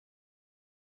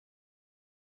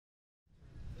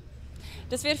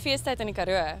Dis weer feestyd in die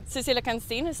Karoo. Soos julle kan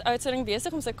sien, is Oudtshoorn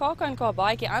besig om sy KKNK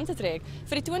baadjie aan te trek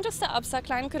vir die 20ste Absa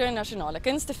Klein Karoo Nasionale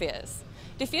Kunstefees.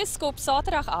 Die fees skop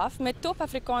Saterdag af met top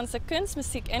Afrikaanse kuns,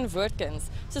 musiek en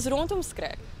woordkuns, soos Rondom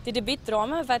Skrik, die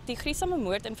debuutdrama wat die gruisame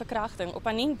moord en verkrachting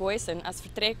op Annie Booysen as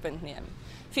vertrekpunt neem.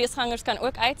 Feesgangers kan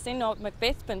ook uitsien na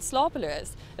Macbeth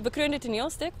Slapeloos, 'n bekroonde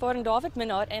toneelstuk waarin David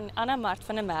Minnaar en Anna Mart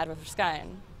van der Merwe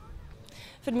verskyn.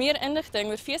 Vir meer inligting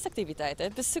oor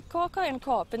feesaktiwiteite, besoek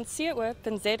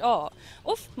kknk.co.za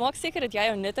of maak seker dat jy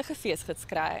jou nuttige feesgids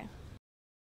kry.